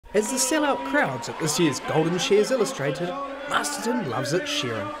As the sellout crowds at this year's Golden Shears Illustrated, Masterton loves its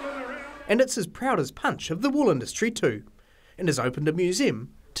shearing. And it's as proud as punch of the wool industry too, and has opened a museum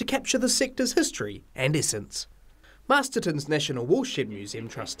to capture the sector's history and essence. Masterton's National Woolshed Museum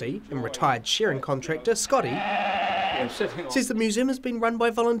trustee and retired shearing contractor Scotty says the museum has been run by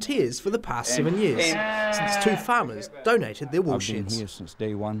volunteers for the past 7 years, since two farmers donated their wool I've been sheds. here since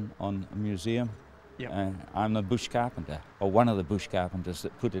day one on a museum. Yep. I'm a bush carpenter, or one of the bush carpenters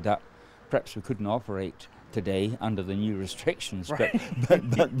that put it up. Perhaps we couldn't operate today under the new restrictions, right.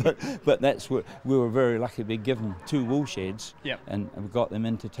 but that's what we were very lucky to be given 2 wool sheds, Yep. and we got them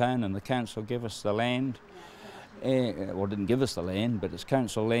into town, and the council gave us the land. Well, didn't give us the land, but it's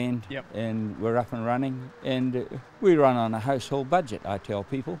council land, Yep. and we're up and running, and we run on a household budget, I tell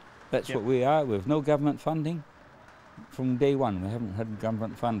people. That's Yep. what we are. We have no government funding. From day one, we haven't had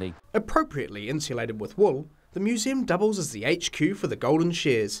government funding. Appropriately insulated with wool, the museum doubles as the HQ for the Golden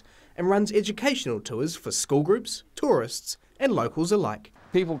Shears and runs educational tours for school groups, tourists and locals alike.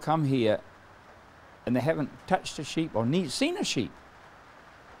 People come here and they haven't touched a sheep or seen a sheep.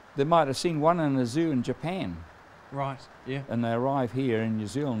 They might have seen one in a zoo in Japan. Right, yeah. And they arrive here in New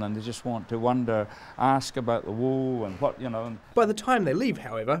Zealand and they just want to wonder, ask about the wool and what, you know. By the time they leave,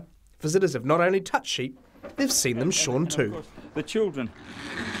 however, visitors have not only touched sheep, they've seen them shorn too. The children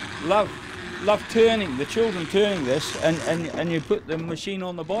love turning, the children turning this, and you put the machine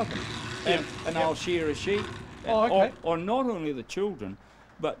on the bottom, and I'll shear a sheep. Oh, okay. Or not only the children,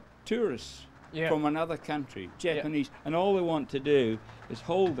 but tourists from another country, Japanese, and all they want to do is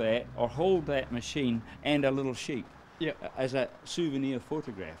hold that machine and a little sheep as a souvenir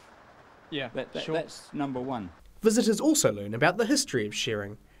photograph. That's number one. Visitors also learn about the history of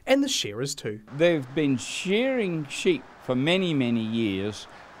shearing, and the shearers too. They've been shearing sheep for many, many years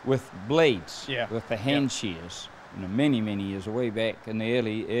with blades, with the hand shears, many, many years, way back in the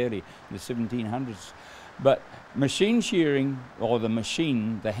early in the 1700s. But machine shearing, or the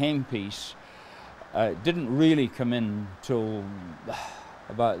machine, the handpiece, didn't really come in till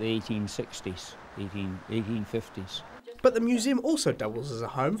about the 1860s, 1850s. But the museum also doubles as a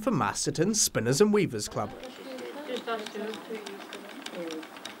home for Masterton's Spinners and Weavers Club.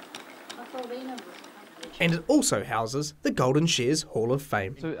 And it also houses the Golden Shears Hall of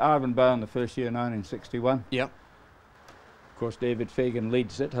Fame. So Ivan Bowen, the first year, 1961. Yep. Of course, David Fagan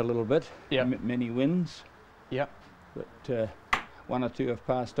leads it a little bit. Yep. Many wins. Yep. But 1 or 2 have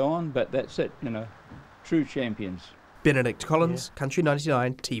passed on, but that's it, true champions. Benedict Collins, Country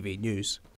 99 TV News.